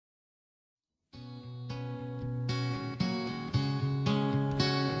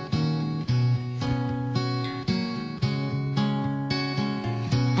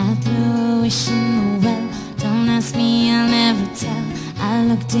wishing the well. Don't ask me, I'll never tell. I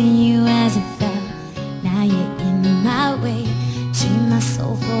looked at you as it fell. Now you're in my way. Trade my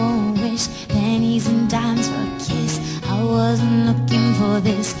soul for a wish, pennies and dimes for a kiss. I wasn't looking for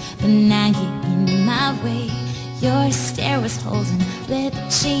this, but now you're in my way. Your stare was holding, ripped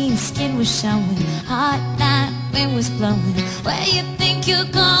jeans, skin was showing, hot night, wind was blowing. Where you think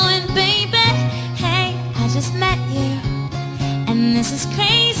you're going, baby? Hey, I just met you, and this is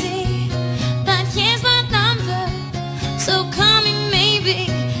crazy, but here's my number, so call me maybe.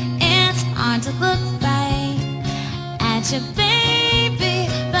 It's hard to look right at your baby,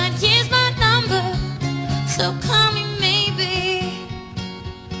 but here's my number, so call me maybe.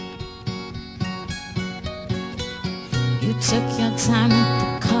 You took your time with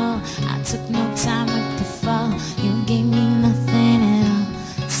the call, I took no time with the fall. You gave me nothing at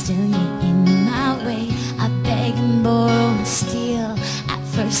all, still you're in my way. I beg and borrow and steal at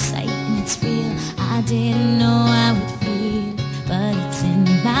first sight, and it's real. I didn't know I would feel, but it's in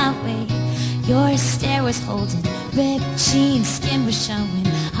my way. Your stare was holding, ripped jeans, skin was showing,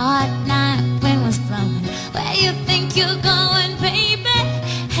 hot night, wind was blowing. Where you think you're going, baby?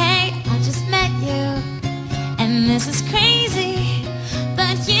 Hey, I just met you, and this is crazy.